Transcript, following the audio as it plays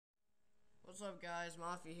What's up, guys?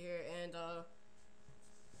 Mafia here, and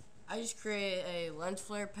I just created a lens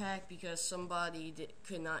flare pack because somebody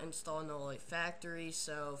could not install Knoll factory.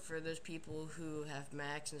 So for those people who have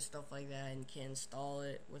Macs and stuff like that and can't install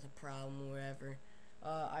it with a problem or whatever,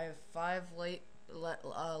 I have 5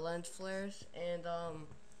 lens flares, and I'm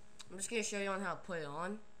just gonna show you on how to put it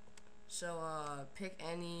on. So pick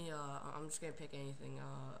any. I'm just gonna pick anything.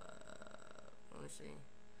 Let me see.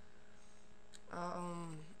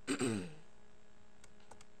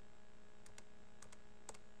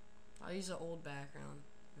 I'll use an old background.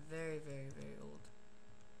 Very, very, very old.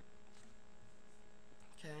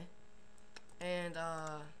 Okay. And,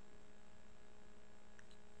 I'm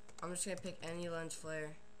just gonna pick any lens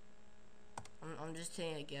flare. I'm just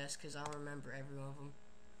taking a guess because I don't remember every one of them.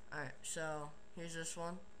 Alright, so, here's this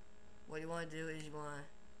one. What you want to do is you want to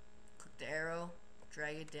click the arrow,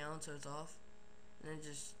 drag it down so it's off, and then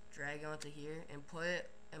just drag it onto here and put it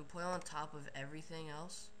on top of everything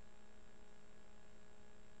else.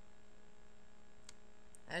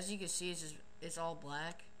 As you can see, it's all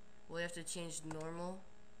black. We'll have to change normal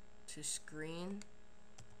to screen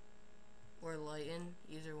or lighten.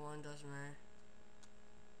 Either one doesn't matter.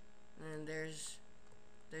 And then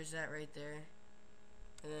there's that right there.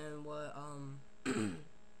 And then what I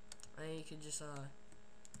think you could just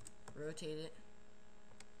rotate it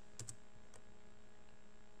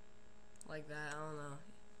like that. I don't know.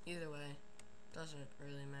 Either way, doesn't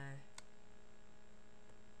really matter.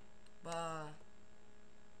 But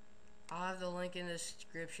I'll have the link in the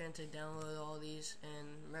description to download all these, and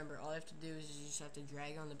remember, all you have to do is you just have to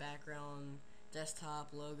drag on the background, desktop,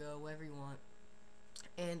 logo, whatever you want,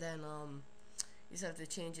 and then you just have to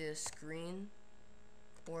change it to screen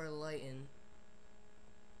or lighten.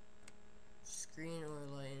 Screen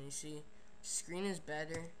or lighten. You see, screen is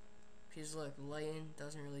better because look, lighten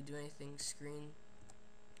doesn't really do anything. Screen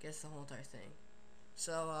gets the whole entire thing.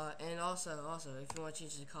 So and also if you want to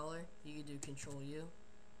change the color, you can do Control U.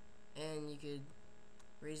 And you could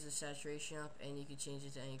raise the saturation up, and you could change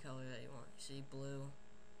it to any color that you want. See, blue.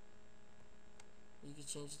 You could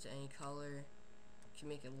change it to any color. You can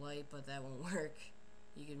make it light, but that won't work.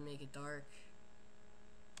 You could make it dark,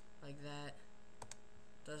 like that.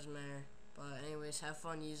 Doesn't matter. But anyways, have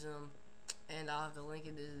fun using them. And I'll have the link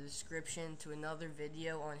in the description to another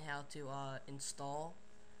video on how to install.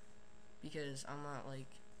 Because I'm not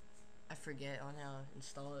I forget on how to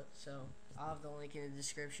install it, so I'll have the link in the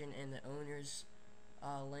description and the owner's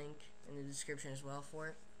link in the description as well for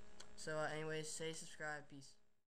it. So anyways, stay subscribed, peace.